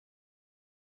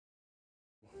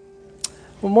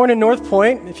Well, morning, North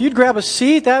Point. If you'd grab a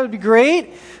seat, that would be great.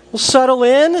 We'll settle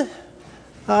in.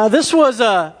 This was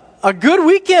a good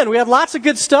weekend. We had lots of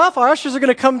good stuff. Our ushers are going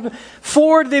to come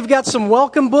forward. They've got some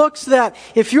welcome books that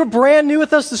if you're brand new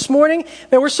with us this morning,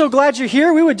 man, we're so glad you're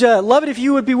here. We would love it if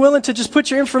you would be willing to just put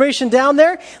your information down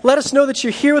there. Let us know that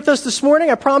you're here with us this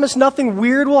morning. I promise nothing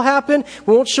weird will happen.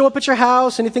 We won't show up at your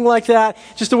house, anything like that.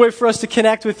 Just a way for us to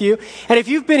connect with you. And if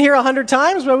you've been here 100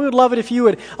 times, well, we would love it if you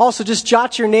would also just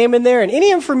jot your name in there and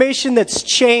any information that's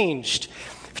changed.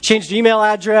 Changed your email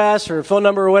address or phone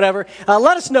number or whatever,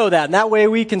 let us know that. And that way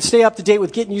we can stay up to date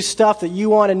with getting you stuff that you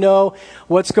want to know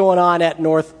what's going on at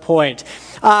North Point.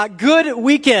 Good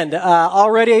weekend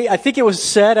already. I think it was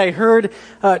said, I heard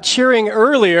cheering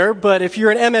earlier, but if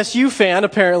you're an MSU fan,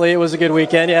 apparently it was a good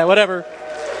weekend. Yeah, whatever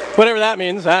that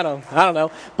means. I don't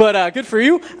know. But good for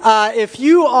you. If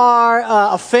you are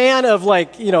a fan of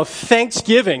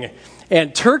Thanksgiving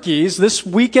and turkeys, this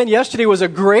weekend, yesterday was a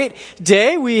great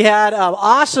day. We had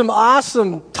awesome,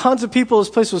 tons of people. This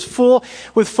place was full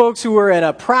with folks who were in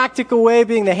a practical way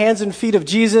being the hands and feet of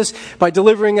Jesus by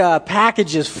delivering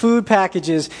food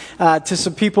packages to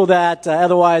some people that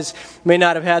otherwise may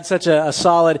not have had such a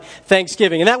solid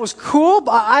Thanksgiving. And that was cool.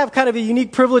 I have kind of a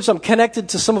unique privilege. I'm connected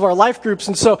to some of our life groups,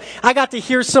 and so I got to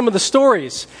hear some of the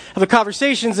stories of the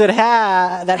conversations that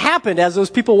happened as those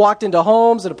people walked into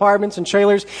homes and apartments and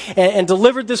trailers and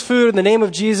delivered this food in the name of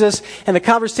Jesus, and the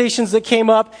conversations that came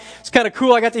up. It's kind of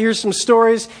cool. I got to hear some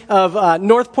stories of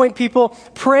North Point people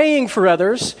praying for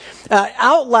others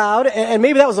out loud, and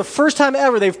maybe that was the first time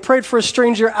ever they've prayed for a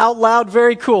stranger out loud.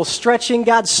 Very cool.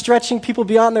 God's stretching people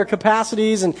beyond their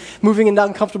capacities and moving into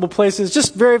uncomfortable places.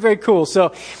 Just very, very cool. So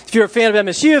if you're a fan of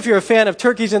MSU, if you're a fan of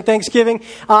turkeys and Thanksgiving,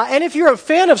 and if you're a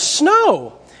fan of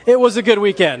snow, it was a good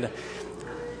weekend.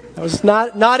 That was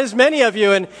not as many of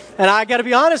you, and I got to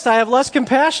be honest, I have less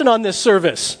compassion on this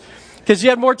service because you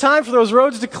had more time for those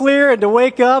roads to clear and to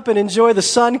wake up and enjoy the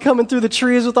sun coming through the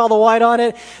trees with all the white on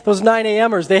it. Those 9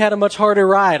 a.m.ers, they had a much harder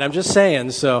ride. I'm just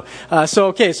saying. So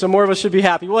more of us should be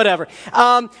happy. Whatever.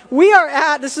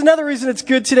 This is another reason it's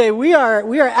good today. We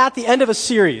are at the end of a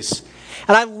series.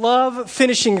 And I love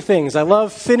finishing things. I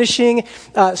love finishing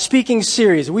speaking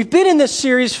series. We've been in this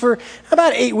series for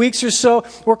about 8 weeks or so.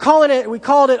 We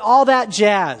called it All That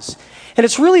Jazz. And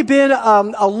it's really been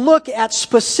a look at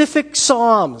specific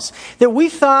psalms that we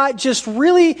thought just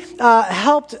really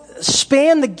helped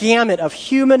span the gamut of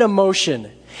human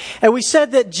emotion. And we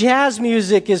said that jazz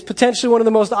music is potentially one of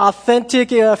the most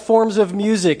authentic forms of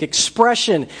music,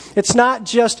 expression. It's not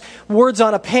just words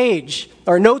on a page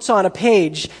or notes on a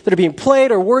page that are being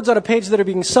played or words on a page that are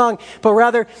being sung, but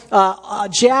rather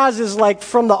jazz is like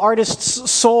from the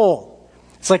artist's soul.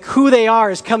 It's like who they are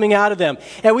is coming out of them.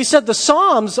 And we said the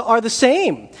Psalms are the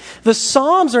same. The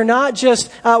Psalms are not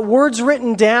just words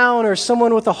written down or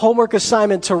someone with a homework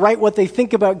assignment to write what they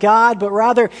think about God, but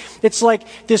rather it's like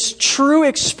this true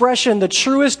expression, the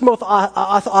truest, most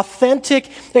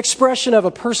authentic expression of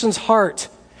a person's heart.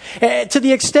 To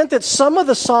the extent that some of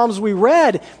the Psalms we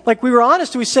read, like we were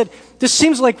honest, we said, this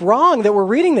seems like wrong that we're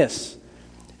reading this.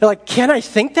 They're like, can I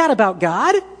think that about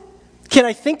God? Can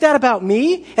I think that about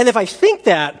me? And if I think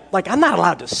that, I'm not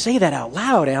allowed to say that out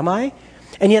loud, am I?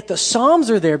 And yet the Psalms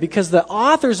are there because the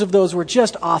authors of those were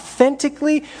just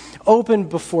authentically opened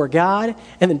before God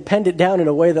and then penned it down in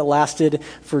a way that lasted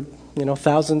for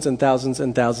thousands and thousands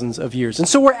and thousands of years. And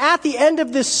so we're at the end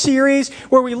of this series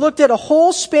where we looked at a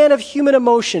whole span of human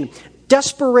emotion,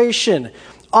 desperation,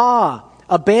 awe,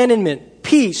 abandonment,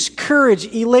 peace, courage,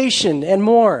 elation, and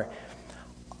more.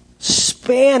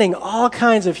 Spanning all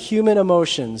kinds of human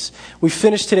emotions. We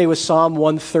finished today with Psalm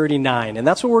 139, and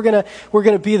that's what we're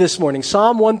gonna be this morning.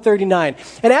 Psalm 139.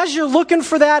 And as you're looking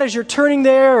for that, as you're turning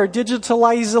there or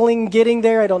digitalizing, getting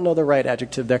there, I don't know the right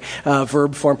adjective there,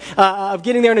 verb form, of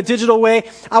getting there in a digital way,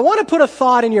 I want to put a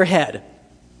thought in your head.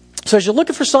 So as you're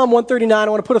looking for Psalm 139, I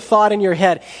want to put a thought in your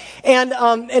head. And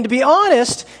to be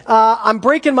honest, I'm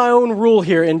breaking my own rule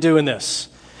here in doing this.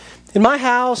 In my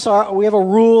house, we have a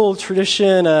rule,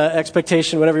 tradition,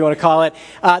 expectation, whatever you want to call it,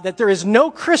 that there is no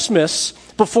Christmas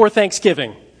before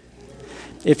Thanksgiving.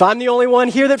 If I'm the only one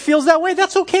here that feels that way,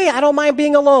 that's okay. I don't mind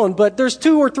being alone. But there's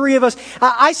 2 or 3 of us.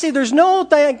 I say there's no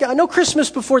Christmas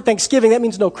before Thanksgiving. That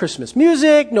means no Christmas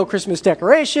music, no Christmas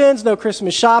decorations, no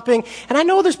Christmas shopping. And I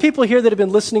know there's people here that have been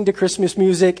listening to Christmas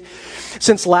music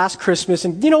since last Christmas.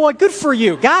 And you know what? Good for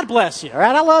you. God bless you. All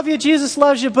right? I love you. Jesus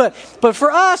loves you. But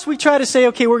for us, we try to say,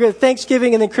 okay, we're going to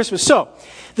Thanksgiving and then Christmas. So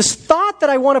this thought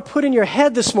that I want to put in your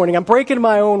head this morning, I'm breaking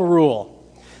my own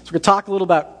rule. So we're going to talk a little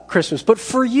about Christmas. But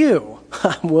for you,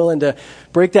 I'm willing to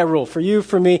break that rule. For you,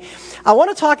 for me. I want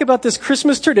to talk about this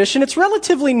Christmas tradition. It's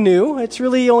relatively new. It's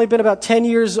really only been about 10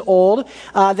 years old.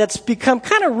 That's become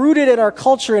kind of rooted in our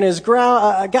culture and has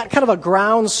got kind of a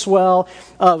groundswell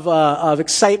of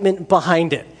excitement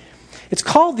behind it. It's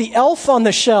called the Elf on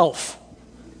the Shelf.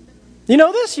 You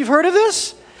know this? You've heard of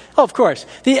this? Oh, of course.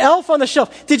 The Elf on the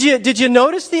Shelf. Did you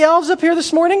notice the elves up here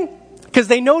this morning? Because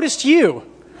they noticed you.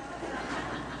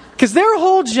 Because their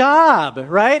whole job,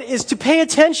 right, is to pay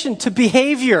attention to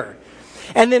behavior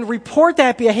and then report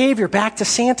that behavior back to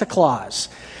Santa Claus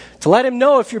to let him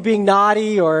know if you're being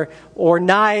naughty or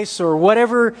nice or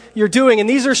whatever you're doing. And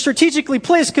these are strategically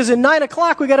placed because at 9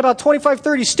 o'clock we got about 25,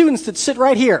 30 students that sit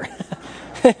right here.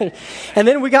 And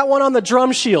then we got one on the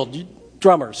drum shield.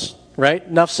 Drummers, right?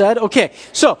 Enough said? Okay,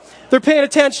 so they're paying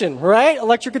attention, right?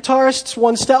 Electric guitarists,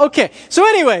 one step. Okay, so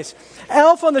anyways,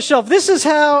 Elf on the Shelf. This is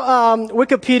how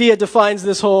Wikipedia defines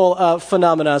this whole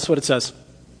phenomenon. That's what it says.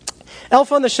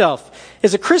 Elf on the Shelf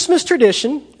is a Christmas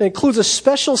tradition that includes a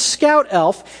special scout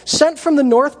elf sent from the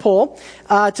North Pole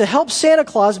to help Santa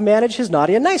Claus manage his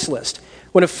naughty and nice list.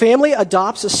 When a family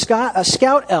adopts a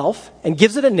scout elf and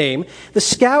gives it a name, the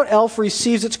scout elf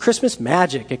receives its Christmas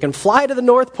magic. It can fly to the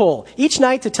North Pole each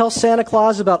night to tell Santa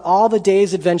Claus about all the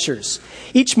day's adventures.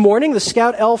 Each morning, the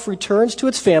scout elf returns to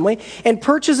its family and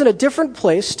perches in a different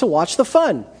place to watch the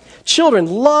fun. Children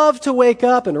love to wake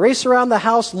up and race around the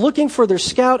house looking for their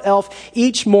scout elf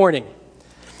each morning.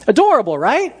 Adorable,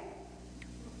 right?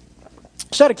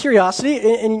 Just out of curiosity,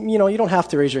 and you don't have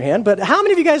to raise your hand, but how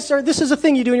many of you guys this is a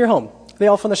thing you do in your home? The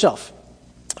Elf on the Shelf.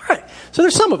 All right, so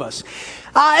there's some of us.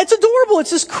 It's adorable. It's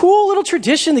this cool little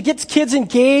tradition that gets kids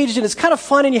engaged, and it's kind of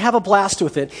fun, and you have a blast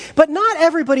with it. But not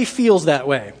everybody feels that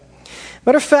way.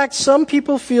 Matter of fact, some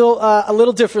people feel a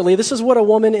little differently. This is what a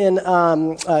woman in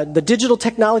the digital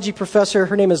technology professor,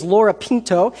 her name is Laura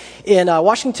Pinto, in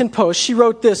Washington Post, she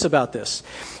wrote this about this.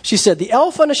 She said, "The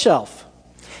Elf on a Shelf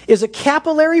is a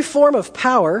capillary form of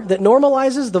power that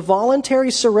normalizes the voluntary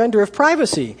surrender of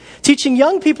privacy, teaching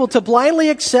young people to blindly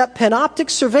accept panoptic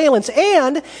surveillance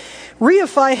and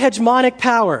reify hegemonic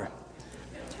power."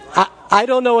 I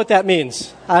don't know what that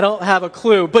means. I don't have a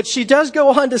clue. But she does go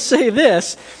on to say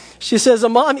this. She says, "A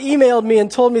mom emailed me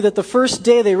and told me that the first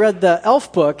day they read the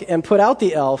elf book and put out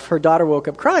the elf, her daughter woke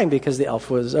up crying because the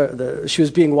elf she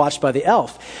was being watched by the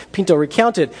elf." Pinto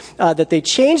recounted that they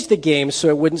changed the game so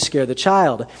it wouldn't scare the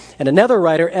child. And another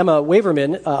writer, Emma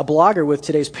Waverman, a blogger with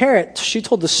Today's Parent, she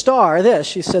told the Star this.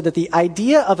 She said that the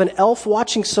idea of an elf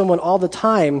watching someone all the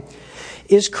time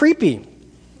is creepy.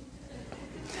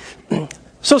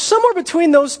 So somewhere between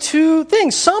those two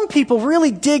things, some people really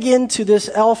dig into this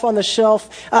Elf on the Shelf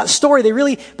story. They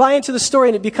really buy into the story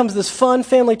and it becomes this fun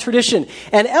family tradition.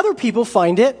 And other people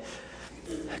find it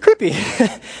creepy,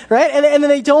 right? And then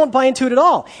they don't buy into it at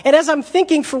all. And as I'm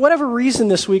thinking, for whatever reason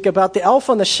this week about the Elf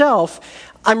on the Shelf,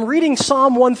 I'm reading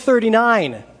Psalm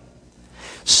 139.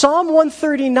 Psalm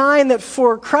 139, that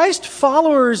for Christ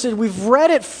followers, we've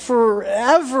read it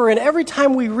forever, and every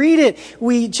time we read it,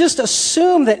 we just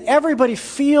assume that everybody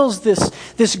feels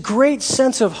this great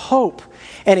sense of hope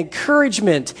and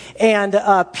encouragement and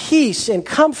peace and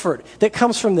comfort that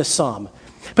comes from this psalm.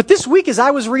 But this week, as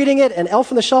I was reading it, and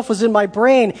Elf on the Shelf was in my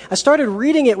brain, I started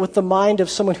reading it with the mind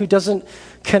of someone who doesn't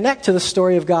connect to the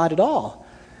story of God at all.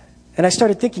 And I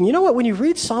started thinking, you know what, when you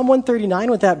read Psalm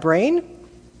 139 with that brain,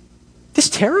 it's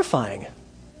terrifying.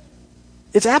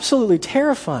 It's absolutely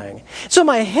terrifying. So in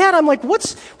my head, I'm like,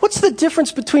 what's the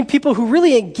difference between people who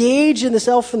really engage in this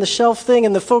Elf on the Shelf thing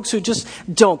and the folks who just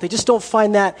don't? They just don't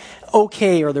find that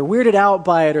okay, or they're weirded out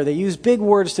by it, or they use big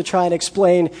words to try and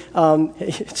explain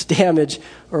its damage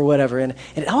or whatever. And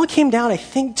it all came down, I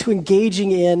think, to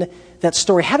engaging in that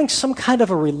story, having some kind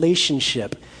of a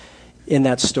relationship in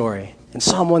that story. And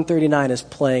Psalm 139 is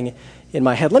playing in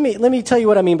my head. Let me tell you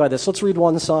what I mean by this. Let's read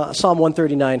Psalm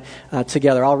 139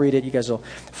 together. I'll read it. You guys will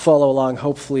follow along.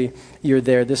 Hopefully you're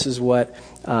there. This is what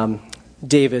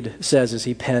David says as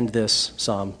he penned this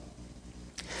psalm.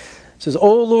 It says,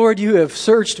 "O Lord, you have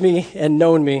searched me and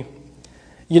known me.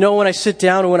 You know when I sit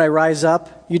down and when I rise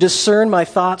up. You discern my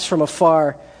thoughts from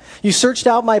afar. You searched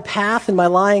out my path and my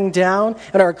lying down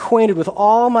and are acquainted with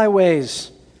all my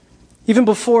ways. Even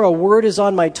before a word is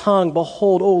on my tongue,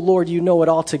 behold, O Lord, you know it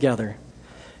altogether.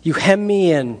 You hem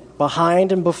me in,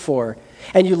 behind and before,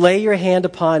 and you lay your hand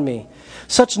upon me.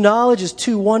 Such knowledge is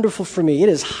too wonderful for me. It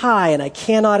is high, and I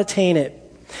cannot attain it.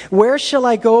 Where shall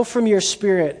I go from your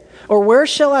spirit? Or where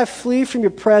shall I flee from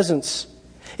your presence?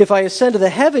 If I ascend to the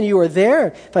heaven, you are there.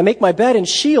 If I make my bed in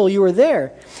Sheol, you are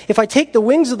there. If I take the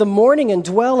wings of the morning and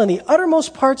dwell in the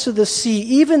uttermost parts of the sea,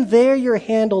 even there your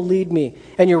hand will lead me,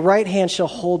 and your right hand shall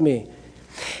hold me.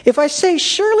 If I say,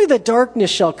 surely the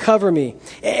darkness shall cover me,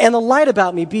 and the light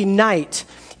about me be night,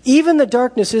 even the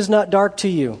darkness is not dark to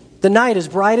you. The night is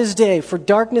bright as day, for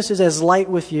darkness is as light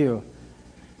with you.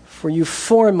 For you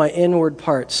formed my inward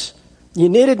parts. You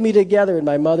knitted me together in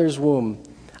my mother's womb.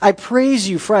 I praise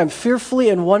you, for I am fearfully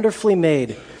and wonderfully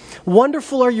made.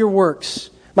 Wonderful are your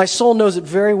works. My soul knows it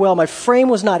very well. My frame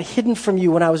was not hidden from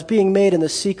you when I was being made in the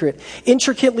secret,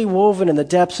 intricately woven in the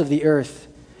depths of the earth.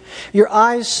 Your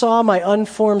eyes saw my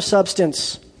unformed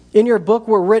substance. In your book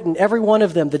were written, every one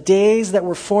of them, the days that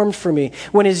were formed for me,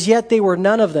 when as yet they were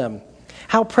none of them.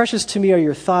 How precious to me are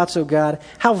your thoughts, O God.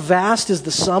 How vast is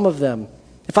the sum of them.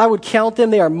 If I would count them,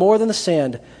 they are more than the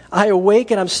sand. I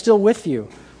awake and I'm still with you.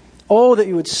 Oh, that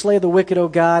you would slay the wicked, O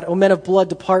God. O men of blood,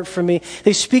 depart from me.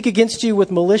 They speak against you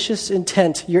with malicious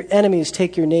intent. Your enemies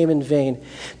take your name in vain.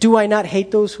 Do I not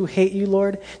hate those who hate you,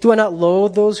 Lord? Do I not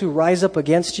loathe those who rise up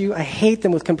against you? I hate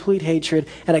them with complete hatred,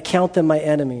 and I count them my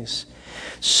enemies.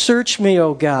 Search me,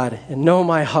 O God, and know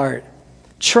my heart.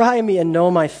 Try me and know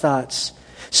my thoughts.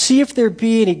 See if there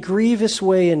be any grievous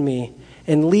way in me,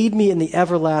 and lead me in the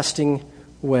everlasting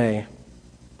way.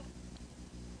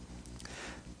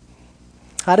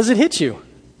 How does it hit you?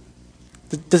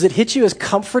 Does it hit you as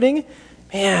comforting?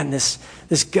 Man, this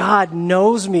God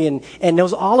knows me and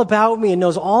knows all about me and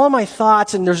knows all of my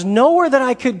thoughts, and there's nowhere that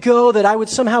I could go that I would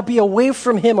somehow be away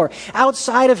from him or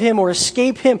outside of him or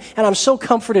escape him, and I'm so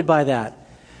comforted by that.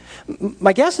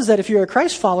 My guess is that if you're a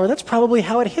Christ follower, that's probably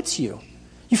how it hits you.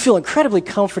 You feel incredibly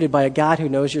comforted by a God who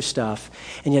knows your stuff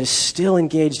and yet is still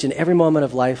engaged in every moment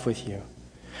of life with you.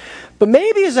 But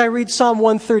maybe as I read Psalm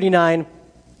 139,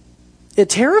 it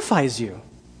terrifies you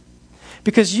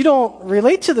because you don't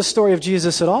relate to the story of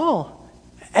Jesus at all.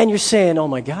 And you're saying, oh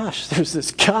my gosh, there's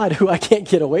this God who I can't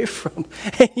get away from.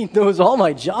 And he knows all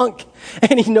my junk.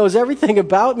 And he knows everything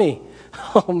about me.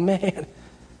 Oh man.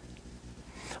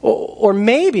 Or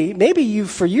maybe you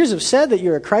for years have said that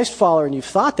you're a Christ follower and you've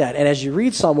thought that. And as you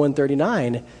read Psalm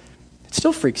 139, it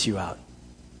still freaks you out.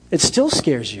 It still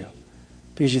scares you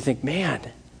because you think, man,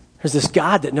 there's this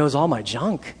God that knows all my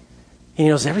junk. And he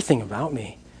knows everything about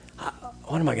me.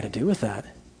 What am I going to do with that?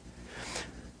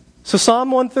 So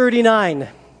Psalm 139,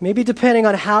 maybe depending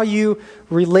on how you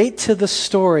relate to the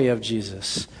story of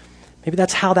Jesus, maybe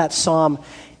that's how that psalm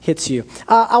hits you.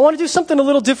 I want to do something a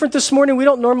little different this morning. We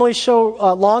don't normally show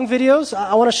long videos.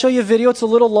 I want to show you a video. It's a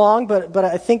little long, but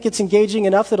I think it's engaging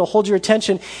enough that it'll hold your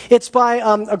attention. It's by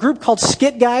a group called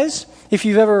Skit Guys. If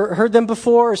you've ever heard them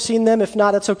before or seen them, if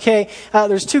not, that's okay.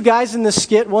 There's two guys in this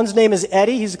skit. One's name is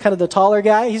Eddie. He's kind of the taller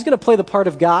guy. He's going to play the part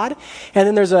of God. And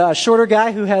then there's a shorter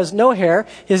guy who has no hair.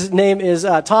 His name is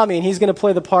Tommy, and he's going to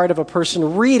play the part of a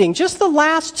person reading just the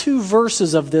last two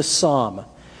verses of this psalm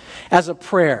as a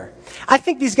prayer. I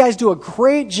think these guys do a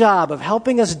great job of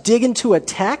helping us dig into a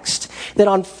text that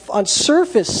on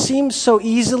surface seems so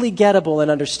easily gettable and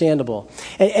understandable.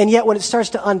 And yet when it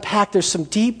starts to unpack, there's some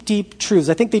deep, deep truths.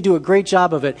 I think they do a great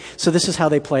job of it. So this is how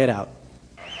they play it out.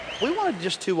 We wanted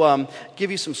just to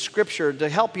give you some scripture to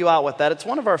help you out with that. It's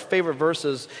one of our favorite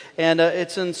verses, and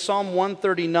it's in Psalm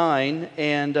 139,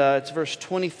 and it's verse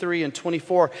 23 and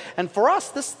 24. And for us,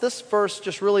 this verse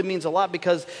just really means a lot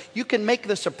because you can make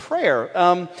this a prayer.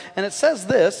 And it says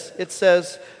this, it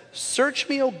says, "Search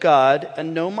me, O God,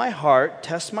 and know my heart,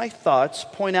 test my thoughts,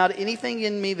 point out anything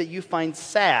in me that you find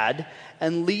sad,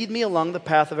 and lead me along the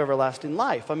path of everlasting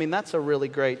life." I mean, that's a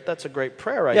great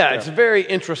prayer right there. Yeah, it's a very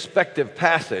introspective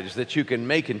passage that you can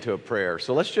make into a prayer.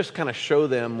 So let's just kind of show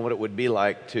them what it would be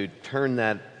like to turn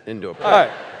that into a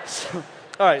prayer.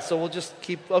 All right, so we'll just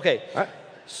keep, okay. All right.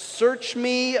 Search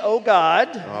me, O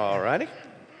God. All righty.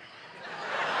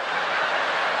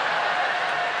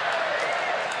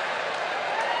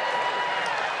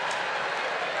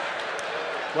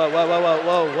 Whoa.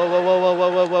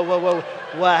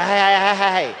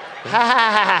 Hey.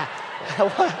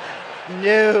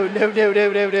 No.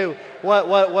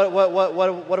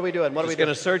 What are we doing? What are we doing? Just going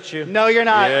to search you. No, you're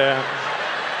not. Yeah.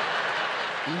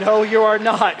 No, you are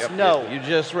not. Yep, no. You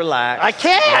just relax. I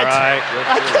can't. All right.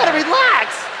 I can't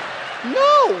relax.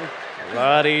 No. A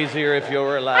lot easier if you'll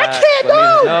relax. I can't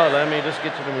go. Let me just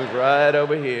get you to move right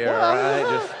over here. All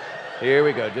right. Here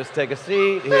we go. Just take a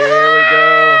seat. Here we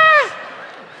go.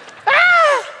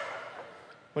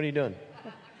 What are you doing?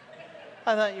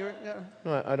 I thought you were...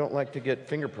 No, I don't like to get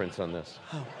fingerprints on this.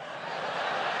 Oh.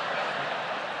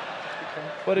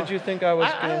 What did you think I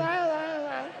was doing?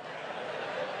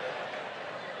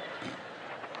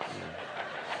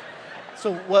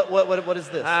 So what is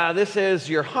this? This is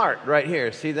your heart right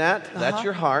here. See that? That's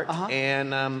your heart.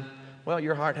 And, well,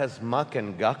 your heart has muck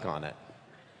and guck on it.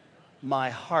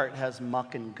 My heart has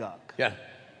muck and guck. Yeah.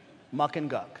 Muck and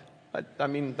guck. I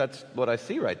mean, that's what I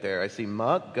see right there. I see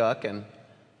muck, guck, and,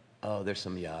 oh, there's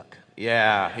some yuck.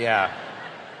 Yeah.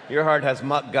 Your heart has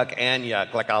muck, guck, and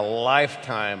yuck, like a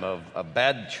lifetime of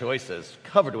bad choices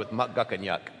covered with muck, guck, and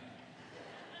yuck.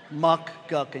 Muck,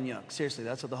 guck, and yuck. Seriously,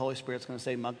 that's what the Holy Spirit's going to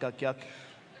say, muck, guck, yuck?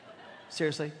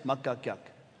 Seriously? Muck, guck, yuck.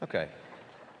 Okay.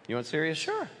 You want serious?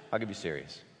 Sure. I'll give you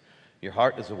serious. Your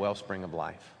heart is a wellspring of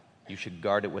life. You should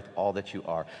guard it with all that you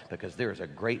are, because there is a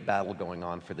great battle going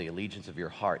on for the allegiance of your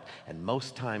heart, and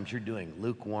most times you're doing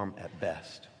lukewarm at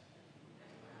best.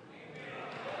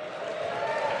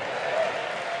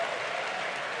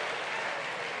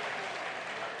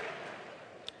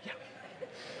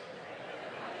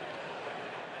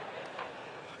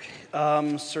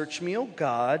 Search me, O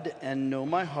God, and know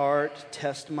my heart.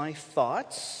 Test my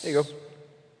thoughts. There you go.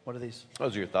 What are these?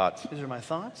 Those are your thoughts. These are my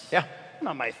thoughts? Yeah.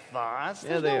 Not my thoughts. Yeah,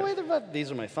 There's they no are. way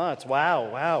these are my thoughts.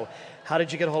 Wow. How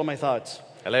did you get a hold of my thoughts?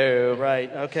 Hello.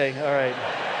 Right. Okay. All right.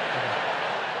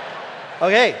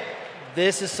 Okay.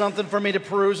 This is something for me to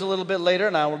peruse a little bit later,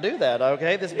 and I will do that.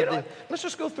 Okay. Let's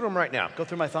just go through them right now. Go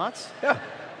through my thoughts? Yeah.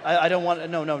 I don't want.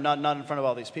 No, not in front of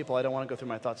all these people. I don't want to go through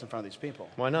my thoughts in front of these people.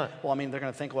 Why not? Well, I mean, they're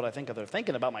going to think what I think they're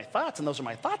thinking about my thoughts, and those are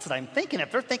my thoughts that I'm thinking.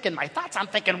 If they're thinking my thoughts, I'm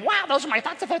thinking, wow, those are my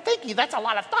thoughts. If they're thinking, that's a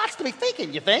lot of thoughts to be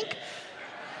thinking. You think?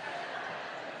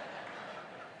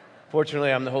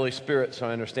 Fortunately, I'm the Holy Spirit, so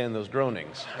I understand those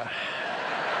groanings.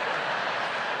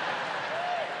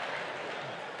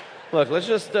 Look, let's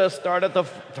just start at the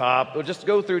top. We'll just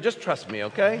go through. Just trust me,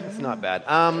 okay? It's not bad.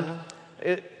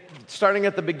 Starting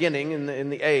at the beginning, in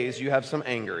the A's, you have some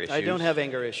anger issues. I don't have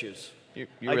anger issues. You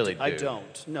really do. I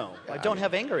don't. No, I don't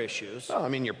have anger issues. Well, I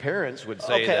mean, your parents would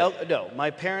say Okay, no.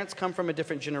 My parents come from a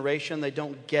different generation. They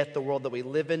don't get the world that we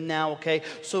live in now, okay?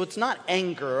 So it's not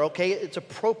anger, okay? It's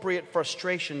appropriate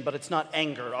frustration, but it's not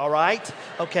anger, all right?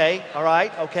 Okay, all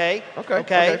right, okay?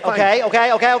 Okay, fine. Okay.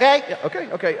 Yeah,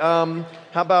 okay.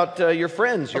 How about your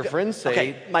friends? Your friends say...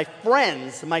 Okay, my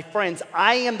friends,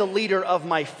 I am the leader of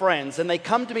my friends, and they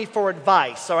come to me for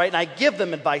advice, all right? And I give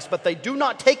them advice, but they do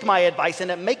not take my advice,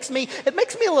 and it makes me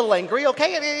a little angry,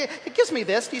 okay? It gives me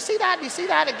this. Do you see that?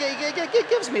 It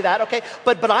gives me that, okay?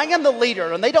 But I am the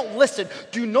leader, and they don't listen.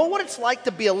 Do you know what it's like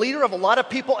to be a leader of a lot of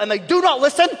people, and they do not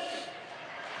listen?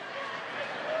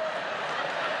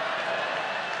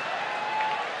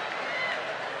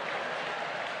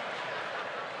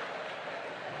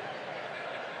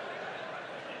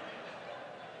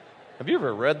 Have you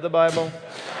ever read the Bible?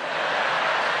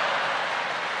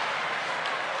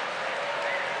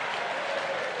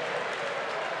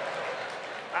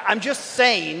 I'm just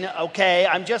saying, okay?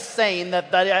 I'm just saying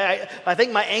that I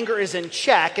think my anger is in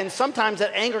check, and sometimes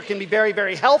that anger can be very,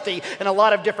 very healthy in a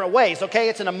lot of different ways, okay?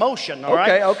 It's an emotion, all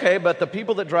right? Okay, but the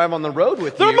people that drive on the road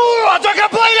with They're you... morons! They're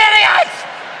complete idiots!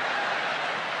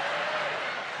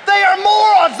 They are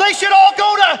morons! They should all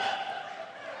go to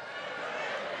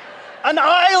an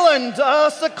island, a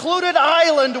secluded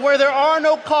island where there are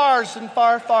no cars and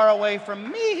far, far away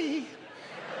from me.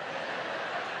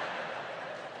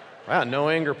 Wow, no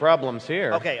anger problems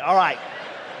here. Okay, all right.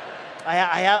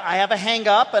 I have a hang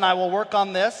up, and I will work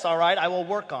on this. All right, I will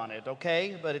work on it.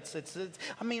 Okay, but it's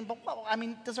I mean,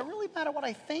 does it really matter what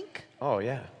I think? Oh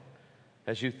yeah,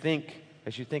 as you think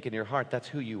in your heart, that's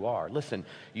who you are. Listen,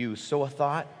 you sow a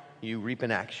thought, you reap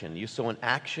an action. You sow an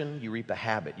action, you reap a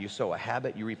habit. You sow a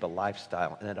habit, you reap a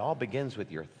lifestyle, and it all begins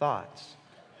with your thoughts.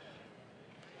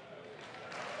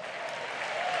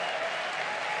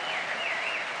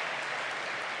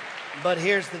 But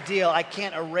here's the deal. I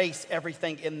can't erase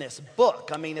everything in this book.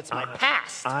 I mean, it's my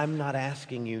past. I'm not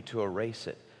asking you to erase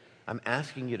it. I'm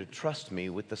asking you to trust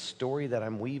me with the story that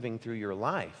I'm weaving through your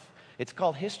life. It's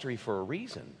called history for a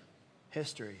reason.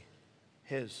 History.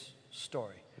 His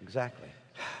story. Exactly.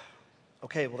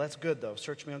 Okay, well, that's good, though.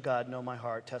 Search me, O God, know my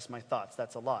heart, test my thoughts.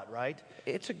 That's a lot, right?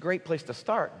 It's a great place to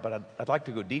start, but I'd like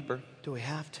to go deeper. Do we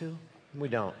have to? We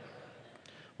don't.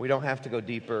 We don't have to go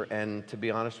deeper, and to be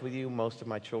honest with you, most of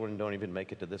my children don't even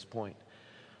make it to this point.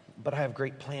 But I have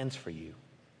great plans for you,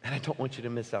 and I don't want you to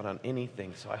miss out on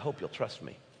anything, so I hope you'll trust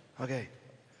me. Okay.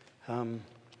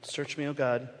 Search me, O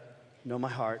God, know my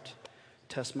heart,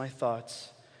 test my thoughts,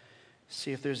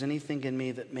 see if there's anything in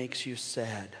me that makes you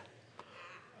sad.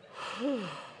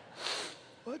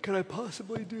 What could I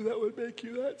possibly do that would make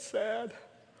you that sad?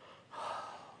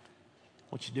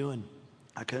 What you doing?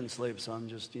 I couldn't sleep, so I'm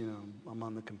just, I'm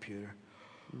on the computer.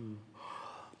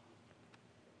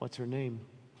 What's her name?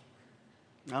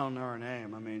 I don't know her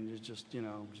name. I mean, it's just,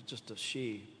 it's just a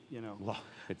she, Well,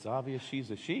 it's obvious she's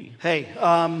a she. Hey,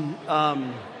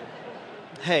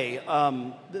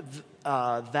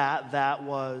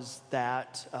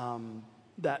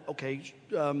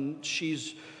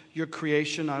 she's your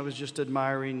creation. I was just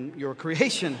admiring your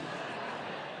creation.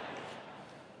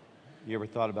 You ever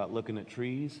thought about looking at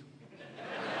trees?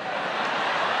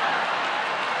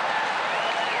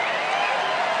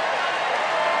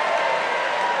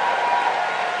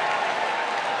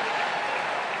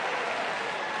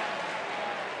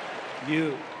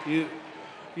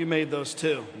 You made those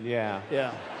too. Yeah.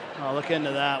 Yeah. I'll look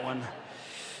into that one.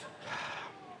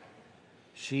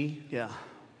 She? Yeah.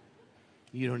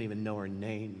 You don't even know her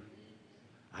name.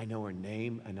 I know her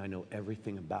name, and I know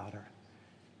everything about her.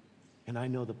 And I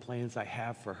know the plans I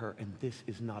have for her, and this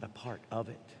is not a part of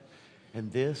it.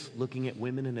 And this, looking at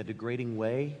women in a degrading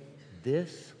way,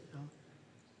 this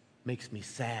makes me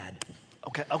sad.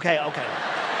 Okay.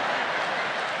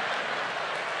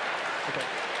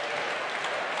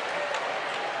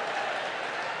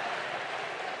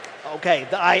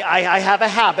 Okay, I have a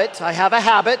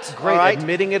habit. Great, all right?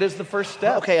 admitting it is the first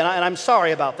step. Okay, and I'm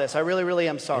sorry about this. I really, really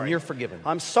am sorry. And you're forgiven.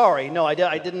 I'm sorry. No, I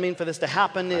didn't mean for this to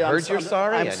happen. I heard you're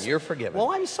sorry, and you're forgiven.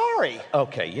 Well, I'm sorry.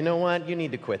 Okay, you know what? You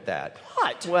need to quit that.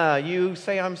 What? Well, you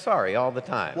say I'm sorry all the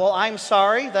time. Well, I'm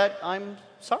sorry that I'm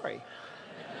sorry.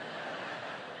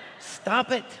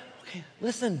 Stop it. Okay.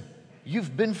 Listen,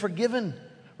 you've been forgiven.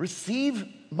 Receive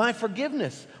my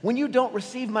forgiveness. When you don't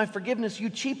receive my forgiveness, you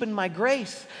cheapen my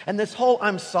grace. And this whole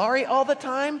I'm sorry all the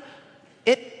time,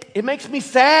 it makes me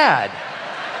sad.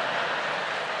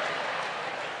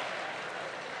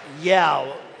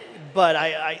 Yeah, but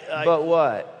But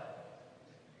what?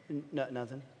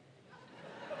 Nothing.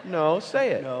 No,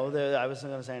 say it. No, I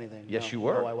wasn't going to say anything. Yes, No. you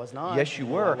were. No, I was not. Yes, you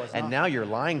No, were. I was And not. now you're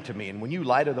lying to me. And when you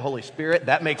lie to the Holy Spirit,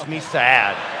 that makes me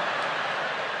sad.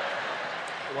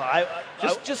 Well,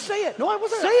 Just say it. No, I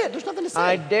wasn't. Say it. There's nothing to say.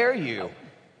 I dare you.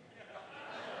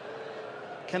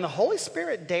 Can the Holy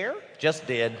Spirit dare? Just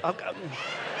did. Okay.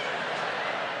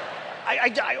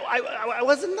 I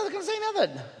wasn't going to say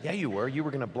nothing. Yeah, you were. You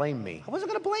were going to blame me. I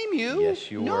wasn't going to blame you. Yes,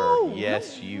 you No, were.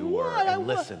 Yes, no, you were. what? And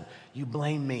listen, you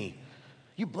blame me.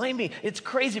 You blame me. It's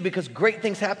crazy because great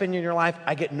things happen in your life,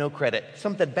 I get no credit.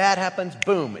 Something bad happens,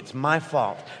 boom, it's my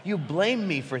fault. You blame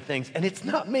me for things, and it's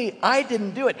not me. I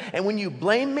didn't do it. And when you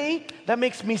blame me, that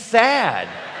makes me sad.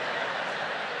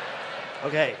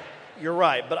 Okay, you're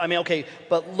right. But I mean, okay,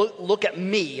 but look at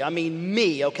me. I mean,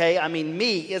 me, okay? I mean,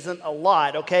 me isn't a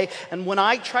lot, okay? And when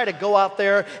I try to go out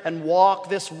there and walk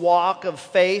this walk of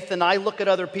faith and I look at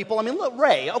other people, I mean, look,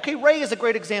 Ray. Okay, Ray is a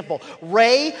great example.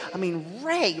 Ray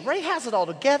has it all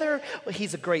together.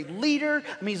 He's a great leader.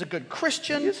 I mean, he's a good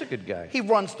Christian. He is a good guy. He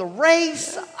runs the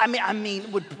race. I mean,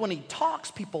 when he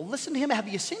talks, people listen to him. Have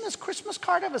you seen his Christmas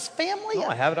card of his family? No,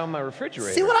 I have it on my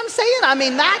refrigerator. See what I'm saying?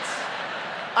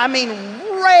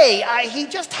 Ray, he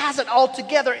just has it all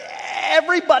together.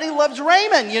 Everybody loves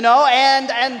Raymond,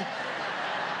 and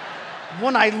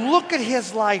when I look at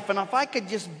his life, and if I could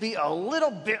just be a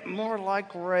little bit more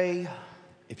like Ray.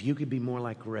 If you could be more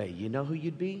like Ray, you know who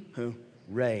you'd be? Who?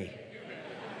 Ray.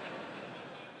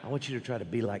 I want you to try to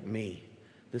be like me.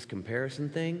 This comparison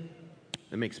thing,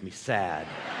 it makes me sad.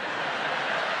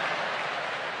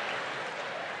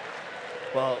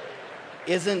 Well,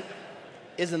 isn't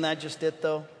that just it,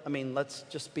 though? I mean, let's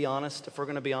just be honest. If we're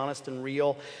going to be honest and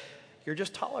real, you're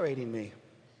just tolerating me.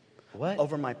 What?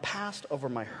 Over my past, over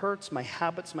my hurts, my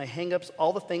habits, my hang-ups,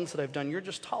 all the things that I've done, you're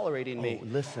just tolerating me. Oh,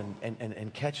 listen,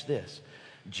 and catch this.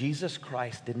 Jesus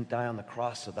Christ didn't die on the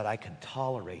cross so that I could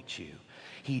tolerate you.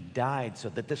 He died so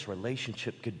that this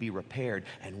relationship could be repaired.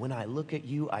 And when I look at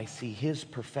you, I see his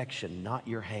perfection, not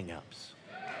your hang-ups.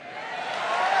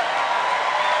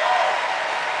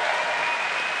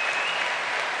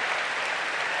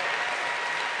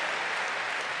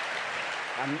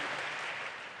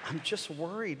 I'm just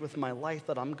worried with my life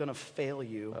that I'm going to fail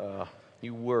you.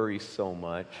 You worry so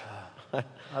much.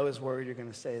 I was worried you're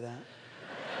going to say that.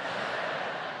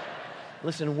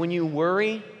 Listen, when you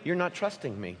worry, you're not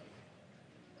trusting me.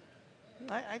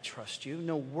 I trust you.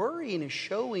 No, worrying is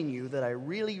showing you that I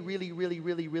really, really, really,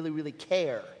 really, really, really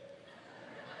care.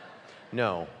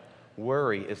 No,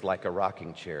 worry is like a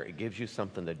rocking chair. It gives you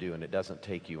something to do, and it doesn't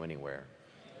take you anywhere.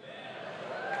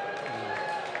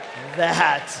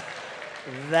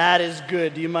 That is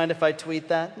good. Do you mind if I tweet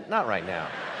that? Not right now.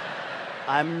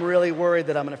 I'm really worried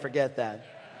that I'm going to forget that.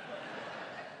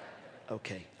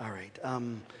 Okay, all right.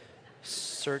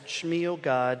 Search me, O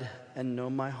God, and know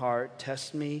my heart.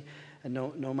 Test me and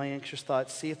know my anxious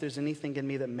thoughts. See if there's anything in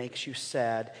me that makes you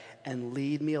sad, and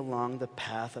lead me along the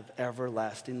path of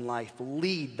everlasting life.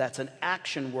 Lead, that's an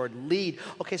action word, lead.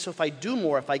 Okay, so if I do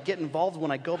more, if I get involved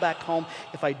when I go back home,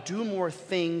 if I do more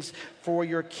things for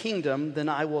your kingdom, then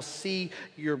I will see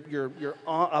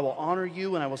I will honor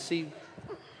you, and I will see.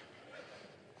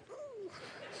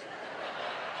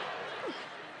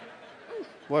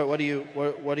 What are you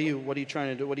trying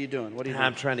to do? What are you doing? What are you doing?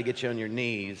 I'm trying to get you on your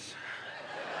knees.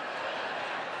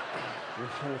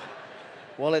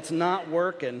 Well, it's not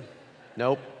working.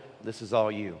 Nope, this is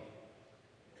all you.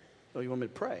 Oh, you want me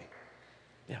to pray?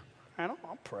 Yeah.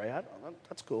 I'll pray.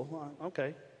 That's cool.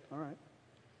 Okay, all right.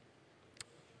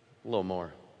 A little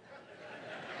more.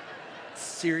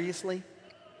 Seriously?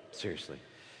 Seriously.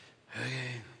 Okay.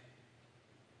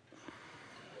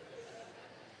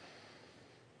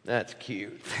 That's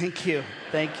cute. Thank you.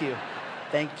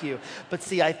 But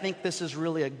see, I think this is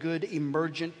really a good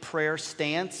emergent prayer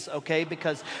stance, okay?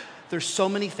 Because there's so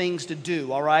many things to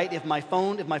do, all right? If my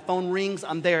phone rings,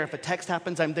 I'm there. If a text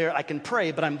happens, I'm there. I can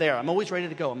pray, but I'm there. I'm always ready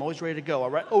to go, all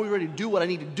right? Always ready to do what I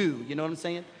need to do. You know what I'm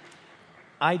saying?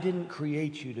 I didn't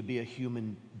create you to be a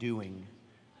human doing.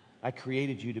 I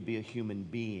created you to be a human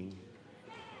being.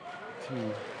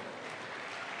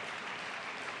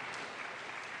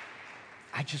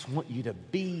 I just want you to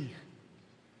be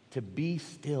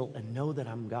still and know that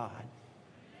I'm God.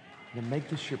 Then make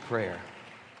this your prayer.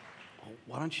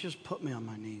 Why don't you just put me on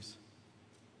my knees?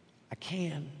 I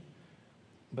can,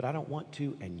 but I don't want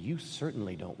to, and you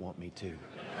certainly don't want me to.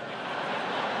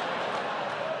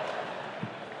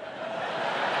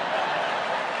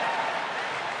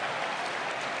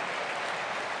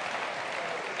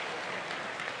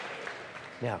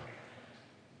 Now,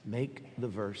 make the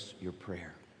verse your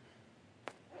prayer.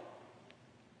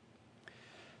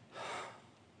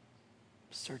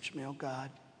 Search me, O God.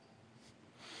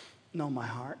 Know my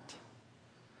heart.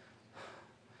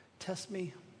 Test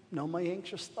me. Know my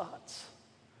anxious thoughts.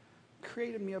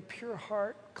 Create in me a pure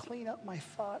heart. Clean up my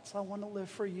thoughts. I want to live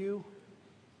for you.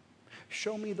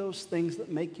 Show me those things that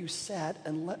make you sad,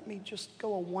 and let me just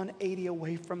go a 180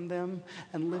 away from them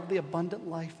and live the abundant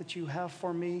life that you have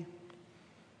for me.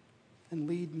 And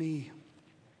lead me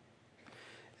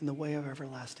in the way of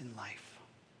everlasting life.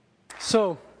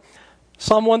 So,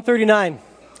 Psalm 139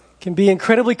 can be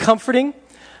incredibly comforting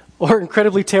or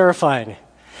incredibly terrifying.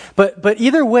 But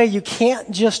either way, you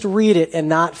can't just read it and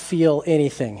not feel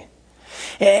anything.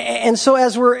 And so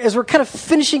as we're kind of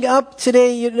finishing up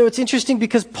today, it's interesting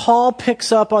because Paul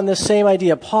picks up on this same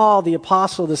idea. Paul, the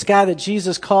apostle, this guy that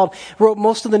Jesus called, wrote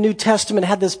most of the New Testament,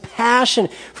 had this passion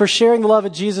for sharing the love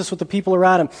of Jesus with the people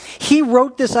around him. He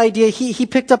wrote this idea. He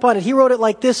picked up on it. He wrote it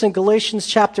like this in Galatians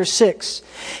chapter 6.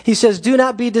 He says, "Do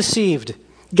not be deceived.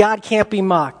 God can't be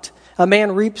mocked. A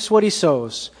man reaps what he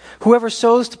sows. Whoever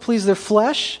sows to please their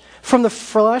flesh, from the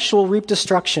flesh will reap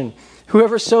destruction.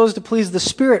 Whoever sows to please the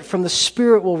Spirit, from the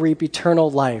Spirit will reap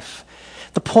eternal life."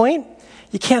 The point?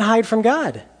 You can't hide from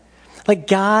God. Like,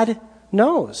 God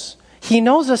knows. He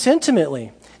knows us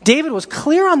intimately. David was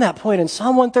clear on that point in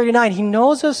Psalm 139. He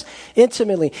knows us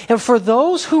intimately. And for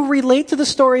those who relate to the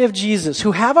story of Jesus,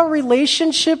 who have a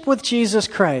relationship with Jesus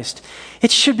Christ, it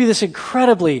should be this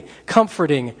incredibly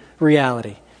comforting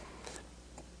reality.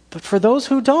 But for those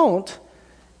who don't,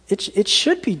 it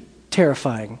should be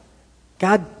terrifying.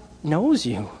 God knows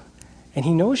you, and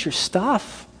He knows your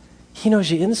stuff. He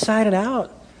knows you inside and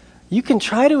out. You can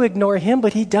try to ignore Him,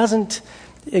 but He doesn't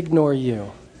ignore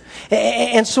you.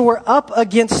 And so we're up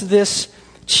against this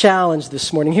challenge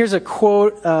this morning. Here's a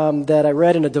quote that I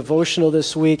read in a devotional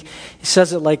this week. He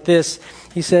says it like this.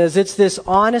 He says, "It's this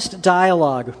honest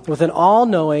dialogue with an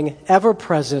all-knowing,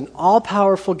 ever-present,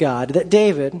 all-powerful God that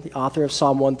David, the author of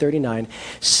Psalm 139,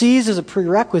 sees as a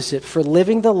prerequisite for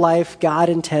living the life God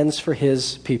intends for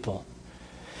His people."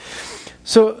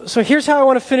 So here's how I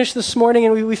want to finish this morning,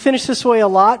 and we finish this way a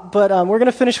lot, but we're going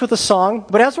to finish with a song.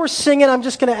 But as we're singing, I'm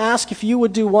just going to ask if you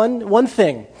would do one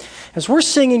thing. As we're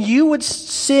singing, you would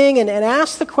sing and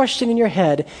ask the question in your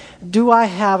head, do I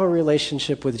have a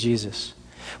relationship with Jesus?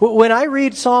 When I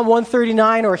read Psalm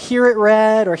 139 or hear it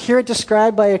read or hear it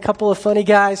described by a couple of funny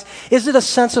guys, is it a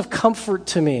sense of comfort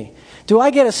to me? Do I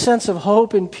get a sense of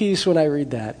hope and peace when I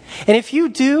read that? And if you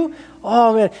do,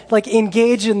 oh man, like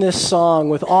engage in this song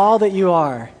with all that you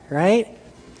are, right?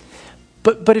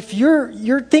 But if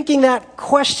you're thinking that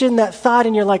question, that thought,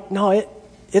 and you're like, no,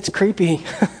 it's creepy.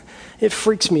 It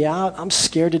freaks me out. I'm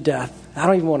scared to death. I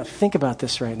don't even want to think about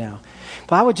this right now.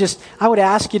 But I would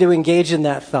ask you to engage in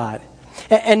that thought.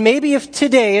 And maybe if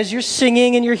today, as you're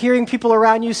singing and you're hearing people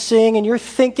around you sing and you're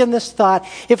thinking this thought,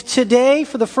 if today,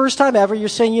 for the first time ever, you're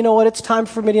saying, you know what, it's time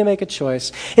for me to make a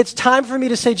choice. It's time for me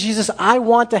to say, Jesus, I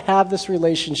want to have this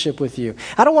relationship with you.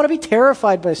 I don't want to be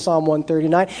terrified by Psalm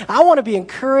 139. I want to be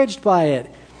encouraged by it.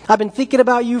 I've been thinking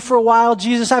about you for a while,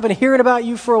 Jesus. I've been hearing about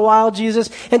you for a while, Jesus.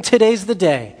 And today's the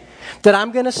day that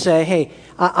I'm going to say, hey,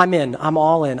 I'm in. I'm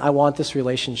all in. I want this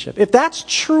relationship. If that's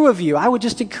true of you, I would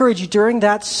just encourage you during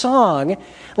that song,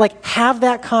 have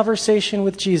that conversation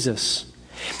with Jesus.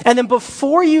 And then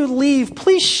before you leave,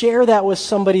 please share that with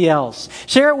somebody else.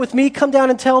 Share it with me. Come down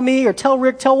and tell me, or tell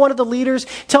Rick, tell one of the leaders,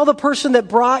 tell the person that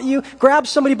brought you. Grab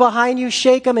somebody behind you,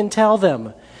 shake them, and tell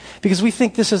them. Because we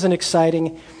think this is an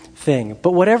exciting thing.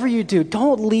 But whatever you do,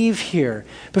 don't leave here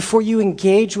before you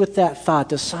engage with that thought.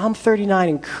 Does Psalm 39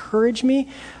 encourage me,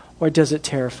 or does it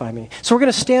terrify me? So we're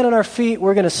going to stand on our feet.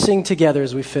 We're going to sing together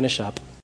as we finish up.